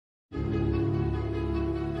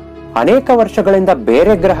ಅನೇಕ ವರ್ಷಗಳಿಂದ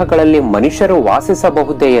ಬೇರೆ ಗ್ರಹಗಳಲ್ಲಿ ಮನುಷ್ಯರು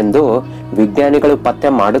ವಾಸಿಸಬಹುದೇ ಎಂದು ವಿಜ್ಞಾನಿಗಳು ಪತ್ತೆ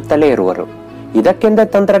ಮಾಡುತ್ತಲೇ ಇರುವರು. ಇದಕ್ಕೆಂದೇ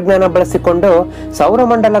ತಂತ್ರಜ್ಞಾನ ಬಳಸಿಕೊಂಡು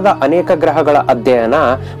ಸೌರಮಂಡಲದ ಅನೇಕ ಗ್ರಹಗಳ ಅಧ್ಯಯನ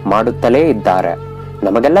ಮಾಡುತ್ತಲೇ ಇದ್ದಾರೆ.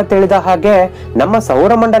 ನಮಗೆಲ್ಲ ತಿಳಿದ ಹಾಗೆ ನಮ್ಮ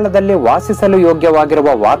ಸೌರಮಂಡಲದಲ್ಲಿ ವಾಸಿಸಲು ಯೋಗ್ಯವಾಗಿರುವ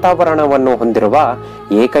ವಾತಾವರಣವನ್ನು ಹೊಂದಿರುವ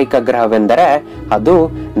ಏಕೈಕ ಗ್ರಹವೆಂದರೆ ಅದು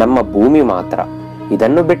ನಮ್ಮ ಭೂಮಿ ಮಾತ್ರ.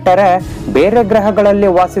 ಇದನ್ನು ಬಿಟ್ಟರೆ ಬೇರೆ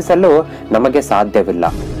ಗ್ರಹಗಳಲ್ಲಿ ವಾಸಿಸಲು ನಮಗೆ ಸಾಧ್ಯವಿಲ್ಲ.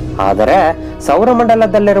 ಆದರೆ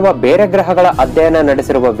ಸೌರಮಂಡಲದಲ್ಲಿರುವ ಬೇರೆ ಗ್ರಹಗಳ ಅಧ್ಯಯನ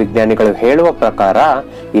ನಡೆಸಿರುವ ವಿಜ್ಞಾನಿಗಳು ಹೇಳುವ ಪ್ರಕಾರ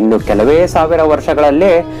ಇನ್ನು ಕೆಲವೇ ಸಾವಿರ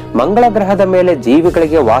ವರ್ಷಗಳಲ್ಲಿ ಮಂಗಳ ಗ್ರಹದ ಮೇಲೆ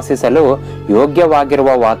ಜೀವಿಗಳಿಗೆ ವಾಸಿಸಲು ಯೋಗ್ಯವಾಗಿರುವ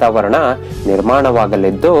ವಾತಾವರಣ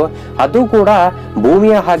ನಿರ್ಮಾಣವಾಗಲಿದ್ದು ಅದು ಕೂಡ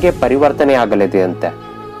ಭೂಮಿಯ ಹಾಗೆ ಪರಿವರ್ತನೆ ಆಗಲಿದೆಯಂತೆ.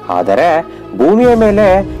 ಆದರೆ ಭೂಮಿಯ ಮೇಲೆ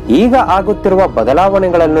ಈಗ ಆಗುತ್ತಿರುವ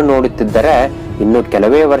ಬದಲಾವಣೆಗಳನ್ನು ನೋಡುತ್ತಿದ್ದರೆ ಇನ್ನು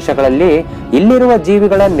ಕೆಲವೇ ವರ್ಷಗಳಲ್ಲಿ ಇಲ್ಲಿರುವ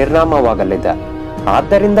ಜೀವಿಗಳ ನಿರ್ನಾಮವಾಗಲಿದೆ.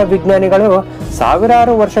 ಆದ್ದರಿಂದ ವಿಜ್ಞಾನಿಗಳು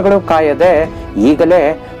ಸಾವಿರಾರು ವರ್ಷಗಳು ಕಾಯದೆ ಈಗಲೇ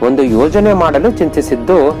ಒಂದು ಯೋಜನೆ ಮಾಡಲು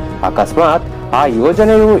ಚಿಂತಿಸಿದ್ದು, ಅಕಸ್ಮಾತ್ ಆ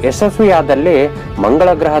ಯೋಜನೆಯು ಯಶಸ್ವಿಯಾದಲ್ಲಿ ಮಂಗಳ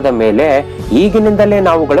ಗ್ರಹದ ಮೇಲೆ ಈಗಿನಿಂದಲೇ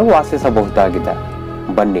ನಾವುಗಳು ವಾಸಿಸಬಹುದಾಗಿದೆ.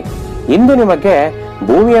 ಬನ್ನಿ, ಇಂದು ನಿಮಗೆ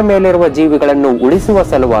ಭೂಮಿಯ ಮೇಲಿರುವ ಜೀವಿಗಳನ್ನು ಉಳಿಸುವ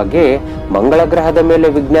ಸಲುವಾಗಿ ಮಂಗಳ ಗ್ರಹದ ಮೇಲೆ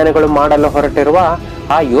ವಿಜ್ಞಾನಿಗಳು ಮಾಡಲು ಹೊರಟಿರುವ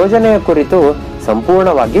ಆ ಯೋಜನೆಯ ಕುರಿತು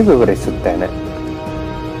ಸಂಪೂರ್ಣವಾಗಿ ವಿವರಿಸುತ್ತೇನೆ.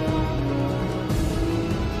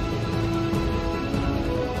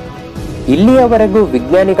 ಇಲ್ಲಿಯವರೆಗೂ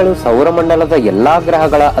ವಿಜ್ಞಾನಿಗಳು ಸೌರಮಂಡಲದ ಎಲ್ಲಾ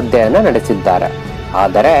ಗ್ರಹಗಳ ಅಧ್ಯಯನ ನಡೆಸಿದ್ದಾರೆ.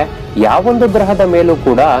 ಆದರೆ ಯಾವೊಂದು ಗ್ರಹದ ಮೇಲೂ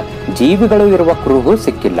ಕೂಡ ಜೀವಿಗಳು ಇರುವ ಕುರುಹು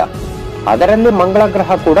ಸಿಕ್ಕಿಲ್ಲ. ಅದರಲ್ಲಿ ಮಂಗಳ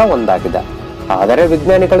ಗ್ರಹ ಕೂಡ ಒಂದಾಗಿದೆ. ಆದರೆ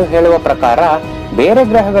ವಿಜ್ಞಾನಿಗಳು ಹೇಳುವ ಪ್ರಕಾರ ಬೇರೆ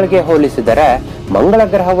ಗ್ರಹಗಳಿಗೆ ಹೋಲಿಸಿದರೆ ಮಂಗಳ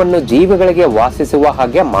ಗ್ರಹವನ್ನು ಜೀವಿಗಳಿಗೆ ವಾಸಿಸುವ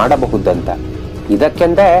ಹಾಗೆ ಮಾಡಬಹುದಂತ.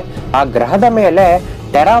 ಇದಕ್ಕೆಂದೇ ಆ ಗ್ರಹದ ಮೇಲೆ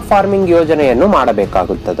ಟೆರಾಫಾರ್ಮಿಂಗ್ ಯೋಜನೆಯನ್ನು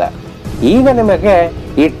ಮಾಡಬೇಕಾಗುತ್ತದೆ. ಈಗ ನಿಮಗೆ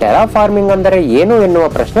ಈ ಟೆರಾಫಾರ್ಮಿಂಗ್ ಅಂದರೆ ಏನು ಎನ್ನುವ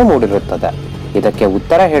ಪ್ರಶ್ನೆ ಮೂಡಿರುತ್ತದೆ. ಇದಕ್ಕೆ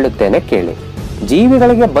ಉತ್ತರ ಹೇಳುತ್ತೇನೆ, ಕೇಳಿ.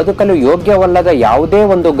 ಜೀವಿಗಳಿಗೆ ಬದುಕಲು ಯೋಗ್ಯವಲ್ಲದ ಯಾವುದೇ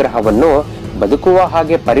ಒಂದು ಗ್ರಹವನ್ನು ಬದುಕುವ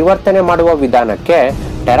ಹಾಗೆ ಪರಿವರ್ತನೆ ಮಾಡುವ ವಿಧಾನಕ್ಕೆ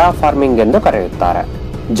ಟೆರಾಫಾರ್ಮಿಂಗ್ ಎಂದು ಕರೆಯುತ್ತಾರೆ.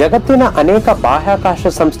 ಜಗತ್ತಿನ ಅನೇಕ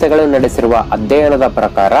ಬಾಹ್ಯಾಕಾಶ ಸಂಸ್ಥೆಗಳು ನಡೆಸಿರುವ ಅಧ್ಯಯನದ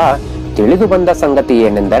ಪ್ರಕಾರ ತಿಳಿದು ಬಂದ ಸಂಗತಿ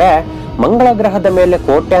ಏನೆಂದರೆ, ಮಂಗಳ ಗ್ರಹದ ಮೇಲೆ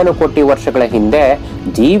ಕೋಟ್ಯಾನುಕೋಟಿ ವರ್ಷಗಳ ಹಿಂದೆ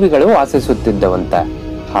ಜೀವಿಗಳು ವಾಸಿಸುತ್ತಿದ್ದವಂತೆ.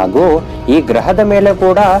 ಹಾಗೂ ಈ ಗ್ರಹದ ಮೇಲೆ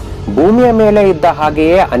ಕೂಡ ಭೂಮಿಯ ಮೇಲೆ ಇದ್ದ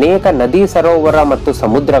ಹಾಗೆಯೇ ಅನೇಕ ನದಿ, ಸರೋವರ ಮತ್ತು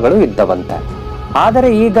ಸಮುದ್ರಗಳು ಇದ್ದವಂತೆ. ಆದರೆ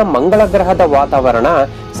ಈಗ ಮಂಗಳ ಗ್ರಹದ ವಾತಾವರಣ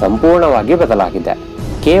ಸಂಪೂರ್ಣವಾಗಿ ಬದಲಾಗಿದೆ.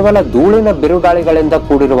 ಕೇವಲ ಧೂಳಿನ ಬಿರುಗಾಳಿಗಳಿಂದ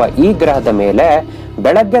ಕೂಡಿರುವ ಈ ಗ್ರಹದ ಮೇಲೆ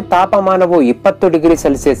ಬೆಳಗ್ಗೆ ತಾಪಮಾನವು 20 ಡಿಗ್ರಿ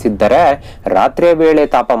ಸೆಲ್ಸಿಯಸ್ ಇದ್ದರೆ ರಾತ್ರಿಯ ವೇಳೆ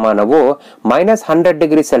ತಾಪಮಾನವು -100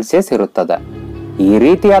 ಡಿಗ್ರಿ ಸೆಲ್ಸಿಯಸ್ ಇರುತ್ತದೆ. ಈ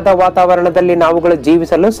ರೀತಿಯಾದ ವಾತಾವರಣದಲ್ಲಿ ನಾವುಗಳು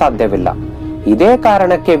ಜೀವಿಸಲು ಸಾಧ್ಯವಿಲ್ಲ. ಇದೇ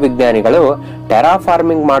ಕಾರಣಕ್ಕೆ ವಿಜ್ಞಾನಿಗಳು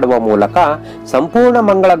ಟೆರಾಫಾರ್ಮಿಂಗ್ ಮಾಡುವ ಮೂಲಕ ಸಂಪೂರ್ಣ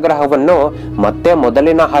ಮಂಗಳ ಗ್ರಹವನ್ನು ಮತ್ತೆ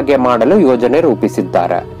ಮೊದಲಿನ ಹಾಗೆ ಮಾಡಲು ಯೋಜನೆ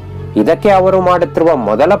ರೂಪಿಸಿದ್ದಾರೆ. ಇದಕ್ಕೆ ಅವರು ಮಾಡುತ್ತಿರುವ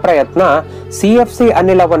ಮೊದಲ ಪ್ರಯತ್ನ CFC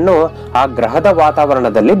ಅನಿಲವನ್ನು ಆ ಗ್ರಹದ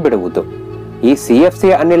ವಾತಾವರಣದಲ್ಲಿ ಬಿಡುವುದು. ಈ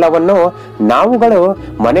CFC ಅನಿಲವನ್ನು ನಾವುಗಳು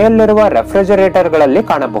ಮನೆಯಲ್ಲಿರುವ ರೆಫ್ರಿಜರೇಟರ್ಗಳಲ್ಲಿ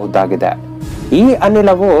ಕಾಣಬಹುದಾಗಿದೆ. ಈ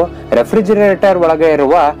ಅನಿಲವು ರೆಫ್ರಿಜರೇಟರ್ ಒಳಗೆ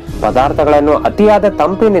ಇರುವ ಪದಾರ್ಥಗಳನ್ನು ಅತಿಯಾದ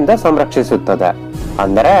ತಂಪಿನಿಂದ ಸಂರಕ್ಷಿಸುತ್ತದೆ.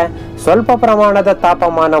 ಅಂದರೆ ಸ್ವಲ್ಪ ಪ್ರಮಾಣದ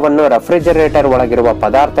ತಾಪಮಾನವನ್ನು ರೆಫ್ರಿಜರೇಟರ್ ಒಳಗಿರುವ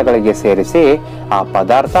ಪದಾರ್ಥಗಳಿಗೆ ಸೇರಿಸಿ ಆ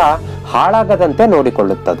ಪದಾರ್ಥ ಹಾಳಾಗದಂತೆ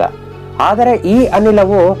ನೋಡಿಕೊಳ್ಳುತ್ತದೆ. ಆದರೆ ಈ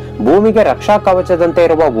ಅನಿಲವು ಭೂಮಿಗೆ ರಕ್ಷಾ ಕವಚದಂತೆ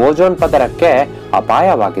ಇರುವ ಓಜೋನ್ ಪದರಕ್ಕೆ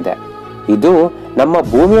ಅಪಾಯವಾಗಿದೆ. ಇದು ನಮ್ಮ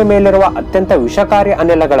ಭೂಮಿಯ ಮೇಲಿರುವ ಅತ್ಯಂತ ವಿಷಕಾರಿ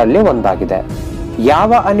ಅನಿಲಗಳಲ್ಲಿ ಒಂದಾಗಿದೆ.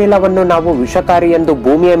 ಯಾವ ಅನಿಲವನ್ನು ನಾವು ವಿಷಕಾರಿ ಎಂದು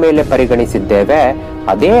ಭೂಮಿಯ ಮೇಲೆ ಪರಿಗಣಿಸಿದ್ದೇವೆ,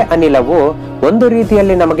 ಅದೇ ಅನಿಲವು ಒಂದು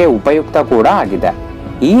ರೀತಿಯಲ್ಲಿ ನಮಗೆ ಉಪಯುಕ್ತ ಕೂಡ ಆಗಿದೆ.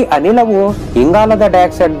 ಈ ಅನಿಲವು ಇಂಗಾಲದ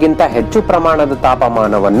ಡೈಆಕ್ಸೈಡ್ಗಿಂತ ಹೆಚ್ಚು ಪ್ರಮಾಣದ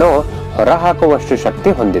ತಾಪಮಾನವನ್ನು ಹೊರಹಾಕುವಷ್ಟು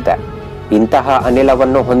ಶಕ್ತಿ ಹೊಂದಿದೆ. ಇಂತಹ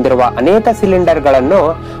ಅನಿಲವನ್ನು ಹೊಂದಿರುವ ಅನೇಕ ಸಿಲಿಂಡರ್ಗಳನ್ನು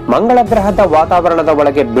ಮಂಗಳ ಗ್ರಹದ ವಾತಾವರಣದ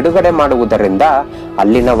ಒಳಗೆ ಬಿಡುಗಡೆ ಮಾಡುವುದರಿಂದ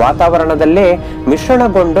ಅಲ್ಲಿನ ವಾತಾವರಣದಲ್ಲಿ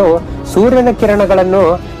ಮಿಶ್ರಣಗೊಂಡು ಸೂರ್ಯನ ಕಿರಣಗಳನ್ನು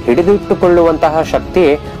ಹಿಡಿದಿಟ್ಟುಕೊಳ್ಳುವಂತಹ ಶಕ್ತಿ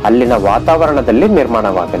ಅಲ್ಲಿನ ವಾತಾವರಣದಲ್ಲಿ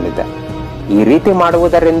ನಿರ್ಮಾಣವಾಗಲಿದೆ. ಈ ರೀತಿ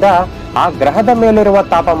ಮಾಡುವುದರಿಂದ ಆ ಗ್ರಹದ ಮೇಲಿರುವ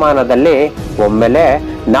ತಾಪಮಾನದಲ್ಲಿ ಒಮ್ಮೆಲೆ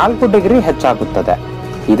 4 ಡಿಗ್ರಿ ಹೆಚ್ಚಾಗುತ್ತದೆ.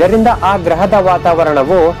 ಇದರಿಂದ ಆ ಗ್ರಹದ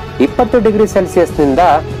ವಾತಾವರಣವು 20 ಡಿಗ್ರಿ ಸೆಲ್ಸಿಯಸ್ನಿಂದ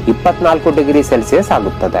 24 ಡಿಗ್ರಿ ಸೆಲ್ಸಿಯಸ್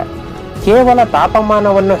ಆಗುತ್ತದೆ. ಕೇವಲ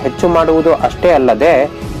ತಾಪಮಾನವನ್ನು ಹೆಚ್ಚು ಮಾಡುವುದು ಅಷ್ಟೇ ಅಲ್ಲದೆ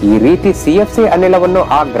ಈ ರೀತಿ CFC ಅನಿಲವನ್ನು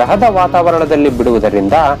ಆ ಗ್ರಹದ ವಾತಾವರಣದಲ್ಲಿ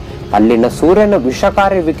ಬಿಡುವುದರಿಂದ ಅಲ್ಲಿನ ಸೂರ್ಯನ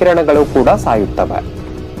ವಿಷಕಾರಿ ವಿಕಿರಣಗಳು ಕೂಡ ಸಾಯುತ್ತವೆ.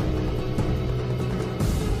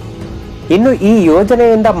 ಇನ್ನು ಈ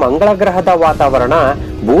ಯೋಜನೆಯಿಂದ ಮಂಗಳ ಗ್ರಹದ ವಾತಾವರಣ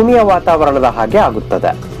ಭೂಮಿಯ ವಾತಾವರಣದ ಹಾಗೆ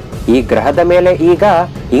ಆಗುತ್ತದೆ. ಈ ಗ್ರಹದ ಮೇಲೆ ಈಗ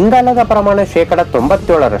ಇಂಗಾಲದ ಪ್ರಮಾಣ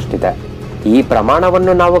 97%ರಷ್ಟಿದೆ. ಈ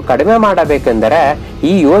ಪ್ರಮಾಣವನ್ನು ನಾವು ಕಡಿಮೆ ಮಾಡಬೇಕೆಂದರೆ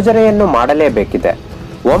ಈ ಯೋಜನೆಯನ್ನು ಮಾಡಲೇಬೇಕಿದೆ.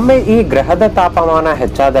 ಒಮ್ಮೆ ಈ ಗ್ರಹದ ತಾಪಮಾನ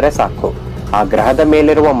ಹೆಚ್ಚಾದರೆ ಸಾಕು, ಆ ಗ್ರಹದ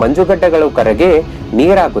ಮೇಲಿರುವ ಮಂಜುಗಡ್ಡೆಗಳು ಕರಗಿ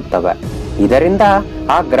ನೀರಾಗುತ್ತವೆ. ಇದರಿಂದ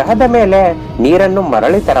ಆ ಗ್ರಹದ ಮೇಲೆ ನೀರನ್ನು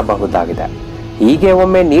ಮರಳಿ ತರಬಹುದಾಗಿದೆ. ಹೀಗೆ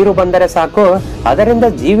ಒಮ್ಮೆ ನೀರು ಬಂದರೆ ಸಾಕು, ಅದರಿಂದ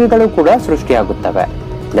ಜೀವಿಗಳು ಕೂಡ ಸೃಷ್ಟಿಯಾಗುತ್ತವೆ.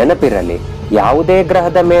 ನೆನಪಿರಲಿ, ಯಾವುದೇ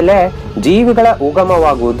ಗ್ರಹದ ಮೇಲೆ ಜೀವಿಗಳ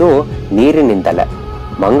ಉಗಮವಾಗುವುದು ನೀರಿನಿಂದಲೇ.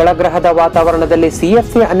 ಮಂಗಳ ಗ್ರಹದ ವಾತಾವರಣದಲ್ಲಿ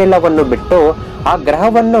CFC ಅನಿಲವನ್ನು ಬಿಟ್ಟು ಆ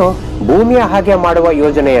ಗ್ರಹವನ್ನು ಭೂಮಿಯ ಹಾಗೆ ಮಾಡುವ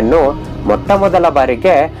ಯೋಜನೆಯನ್ನು ಮೊಟ್ಟ ಮೊದಲ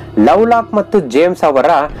ಬಾರಿಗೆ ಲವ್ಲಾಕ್ ಮತ್ತು ಜೇಮ್ಸ್ ಅವರ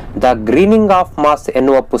ದ ಗ್ರೀನಿಂಗ್ ಆಫ್ ಮಾರ್ಸ್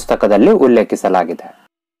ಎನ್ನುವ ಪುಸ್ತಕದಲ್ಲಿ ಉಲ್ಲೇಖಿಸಲಾಗಿದೆ.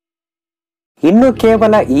 ಇನ್ನು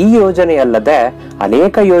ಕೇವಲ ಈ ಯೋಜನೆಯಲ್ಲದೆ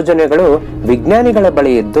ಅನೇಕ ಯೋಜನೆಗಳು ವಿಜ್ಞಾನಿಗಳ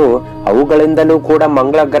ಬಳಿ ಇದ್ದು, ಅವುಗಳಿಂದಲೂ ಕೂಡ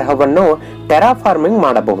ಮಂಗಳ ಗ್ರಹವನ್ನು ಟೆರಾಫಾರ್ಮಿಂಗ್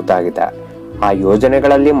ಮಾಡಬಹುದಾಗಿದೆ. ಆ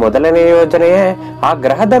ಯೋಜನೆಗಳಲ್ಲಿ ಮೊದಲನೇ ಯೋಜನೆಯೇ ಆ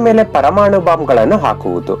ಗ್ರಹದ ಮೇಲೆ ಪರಮಾಣು ಬಾಂಬ್ಗಳನ್ನು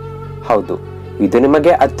ಹಾಕುವುದು. ಹೌದು, ಇದು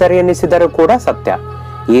ನಿಮಗೆ ಅಚ್ಚರಿ ಎನಿಸಿದರೂ ಕೂಡ ಸತ್ಯ.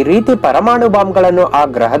 ಈ ರೀತಿ ಪರಮಾಣು ಬಾಂಬ್ಗಳನ್ನು ಆ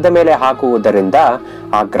ಗ್ರಹದ ಮೇಲೆ ಹಾಕುವುದರಿಂದ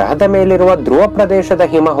ಆ ಗ್ರಹದ ಮೇಲಿರುವ ಧ್ರುವ ಪ್ರದೇಶದ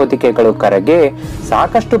ಹಿಮ ಹೊದಿಕೆಗಳು ಕರಗಿ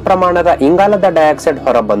ಸಾಕಷ್ಟು ಪ್ರಮಾಣದ ಇಂಗಾಲದ ಡೈಆಕ್ಸೈಡ್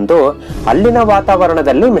ಹೊರಬಂದು ಅಲ್ಲಿನ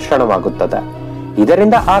ವಾತಾವರಣದಲ್ಲಿ ಮಿಶ್ರಣವಾಗುತ್ತದೆ.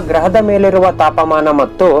 ಇದರಿಂದ ಆ ಗ್ರಹದ ಮೇಲಿರುವ ತಾಪಮಾನ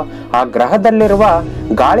ಮತ್ತು ಆ ಗ್ರಹದಲ್ಲಿರುವ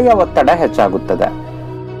ಗಾಳಿಯ ಒತ್ತಡ ಹೆಚ್ಚಾಗುತ್ತದೆ.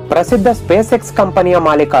 ಪ್ರಸಿದ್ಧ ಸ್ಪೇಸ್ ಎಕ್ಸ್ ಕಂಪನಿಯ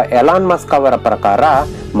ಮಾಲೀಕ ಎಲಾನ್ ಮಸ್ಕ್ ಅವರ ಪ್ರಕಾರ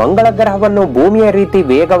ಮಂಗಳ ಗ್ರಹವನ್ನು ಭೂಮಿಯ ರೀತಿ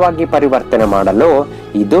ವೇಗವಾಗಿ ಪರಿವರ್ತನೆ ಮಾಡಲು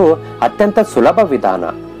ಇದು ಅತ್ಯಂತ ಸುಲಭ ವಿಧಾನ.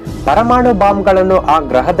 ಪರಮಾಣು ಬಾಂಬ್ಗಳನ್ನು ಆ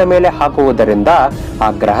ಗ್ರಹದ ಮೇಲೆ ಹಾಕುವುದರಿಂದ ಆ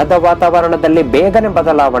ಗ್ರಹದ ವಾತಾವರಣದಲ್ಲಿ ಬೇಗನೆ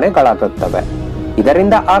ಬದಲಾವಣೆಗಳಾಗುತ್ತವೆ.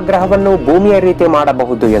 ಇದರಿಂದ ಆ ಗ್ರಹವನ್ನು ಭೂಮಿಯ ರೀತಿ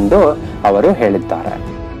ಮಾಡಬಹುದು ಎಂದು ಅವರು ಹೇಳಿದ್ದಾರೆ.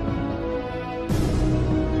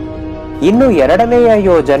 ಇನ್ನು ಎರಡನೆಯ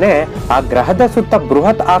ಯೋಜನೆ ಆ ಗ್ರಹದ ಸುತ್ತ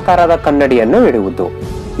ಬೃಹತ್ ಆಕಾರದ ಕನ್ನಡಿಯನ್ನು ಇಡುವುದು.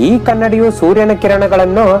 ಈ ಕನ್ನಡಿಯು ಸೂರ್ಯನ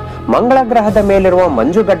ಕಿರಣಗಳನ್ನು ಮಂಗಳ ಗ್ರಹದ ಮೇಲಿರುವ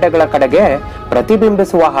ಮಂಜುಗಡ್ಡೆಗಳ ಕಡೆಗೆ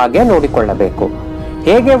ಪ್ರತಿಬಿಂಬಿಸುವ ಹಾಗೆ ನೋಡಿಕೊಳ್ಳಬೇಕು.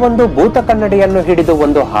 ಹೇಗೆ ಒಂದು ಭೂತ ಕನ್ನಡಿಯನ್ನು ಹಿಡಿದು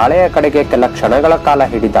ಒಂದು ಹಾಳೆಯ ಕಡೆಗೆ ಕೆಲ ಕ್ಷಣಗಳ ಕಾಲ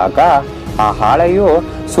ಹಿಡಿದಾಗ ಆ ಹಾಳೆಯು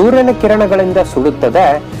ಸೂರ್ಯನ ಕಿರಣಗಳಿಂದ ಸುಡುತ್ತದೆ,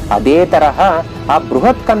 ಅದೇ ತರಹ ಆ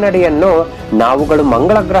ಬೃಹತ್ ಕನ್ನಡಿಯನ್ನು ನಾವುಗಳು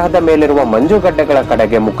ಮಂಗಳ ಗ್ರಹದ ಮೇಲಿರುವ ಮಂಜುಗಡ್ಡೆಗಳ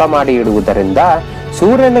ಕಡೆಗೆ ಮುಖ ಮಾಡಿ ಇಡುವುದರಿಂದ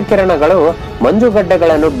ಸೂರ್ಯನ ಕಿರಣಗಳು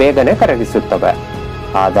ಮಂಜುಗಡ್ಡೆಗಳನ್ನು ಬೇಗನೆ ಕರಗಿಸುತ್ತವೆ.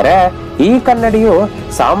 ಆದರೆ ಈ ಕನ್ನಡಿಯು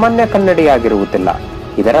ಸಾಮಾನ್ಯ ಕನ್ನಡಿಯಾಗಿರುವುದಿಲ್ಲ.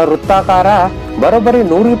 ಇದರ ವೃತ್ತಾಕಾರ ಬರೋಬ್ಬರಿ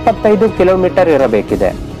 125 ಕಿಲೋಮೀಟರ್ ಇರಬೇಕಿದೆ.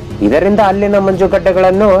 ಇದರಿಂದ ಅಲ್ಲಿನ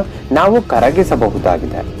ಮಂಜುಗಡ್ಡೆಗಳನ್ನು ನಾವು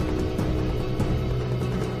ಕರಗಿಸಬಹುದಾಗಿದೆ.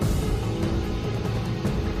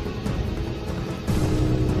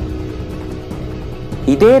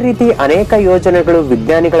 ಇದೇ ರೀತಿ ಅನೇಕ ಯೋಜನೆಗಳು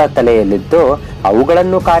ವಿಜ್ಞಾನಿಗಳ ತಲೆಯಲ್ಲಿದ್ದು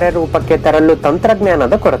ಅವುಗಳನ್ನು ಕಾರ್ಯರೂಪಕ್ಕೆ ತರಲು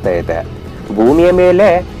ತಂತ್ರಜ್ಞಾನದ ಕೊರತೆ ಇದೆ. ಭೂಮಿಯ ಮೇಲೆ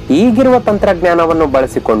ಈಗಿರುವ ತಂತ್ರಜ್ಞಾನವನ್ನು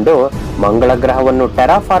ಬಳಸಿಕೊಂಡು ಮಂಗಳ ಗ್ರಹವನ್ನು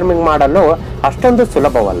ಟೆರಾಫಾರ್ಮಿಂಗ್ ಮಾಡಲು ಅಷ್ಟೊಂದು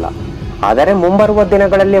ಸುಲಭವಲ್ಲ. ಆದರೆ ಮುಂಬರುವ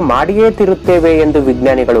ದಿನಗಳಲ್ಲಿ ಮಾಡಿಯೇ ತಿರುತ್ತೇವೆ ಎಂದು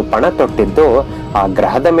ವಿಜ್ಞಾನಿಗಳು ಪಣ ತೊಟ್ಟಿದ್ದು ಆ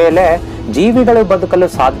ಗ್ರಹದ ಮೇಲೆ ಜೀವಿಗಳು ಬದುಕಲು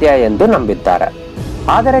ಸಾಧ್ಯ ಎಂದು ನಂಬಿದ್ದಾರೆ.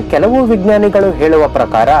 ಆದರೆ ಕೆಲವು ವಿಜ್ಞಾನಿಗಳು ಹೇಳುವ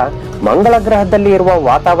ಪ್ರಕಾರ ಮಂಗಳ ಗ್ರಹದಲ್ಲಿ ಇರುವ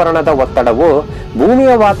ವಾತಾವರಣದ ಒತ್ತಡವು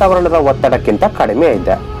ಭೂಮಿಯ ವಾತಾವರಣದ ಒತ್ತಡಕ್ಕಿಂತ ಕಡಿಮೆ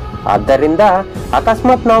ಇದೆ. ಆದ್ದರಿಂದ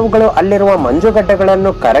ಅಕಸ್ಮಾತ್ ನಾವುಗಳು ಅಲ್ಲಿರುವ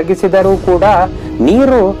ಮಂಜುಗಡ್ಡೆಗಳನ್ನು ಕರಗಿಸಿದರೂ ಕೂಡ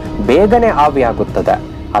ನೀರು ಬೇಗನೆ ಆವಿಯಾಗುತ್ತದೆ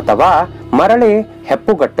ಅಥವಾ ಮರಳಿ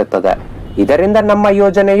ಹೆಪ್ಪುಗಟ್ಟುತ್ತದೆ. ಇದರಿಂದ ನಮ್ಮ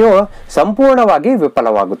ಯೋಜನೆಯು ಸಂಪೂರ್ಣವಾಗಿ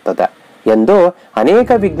ವಿಫಲವಾಗುತ್ತದೆ ಎಂದು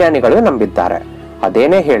ಅನೇಕ ವಿಜ್ಞಾನಿಗಳು ನಂಬಿದ್ದಾರೆ.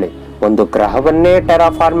 ಅದೇನೇ ಹೇಳಿ, ಒಂದು ಗ್ರಹವನ್ನೇ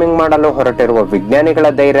ಟೆರಾಫಾರ್ಮಿಂಗ್ ಮಾಡಲು ಹೊರಟಿರುವ ವಿಜ್ಞಾನಿಗಳ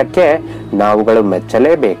ಧೈರ್ಯಕ್ಕೆ ನಾವುಗಳು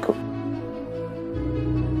ಮೆಚ್ಚಲೇಬೇಕು.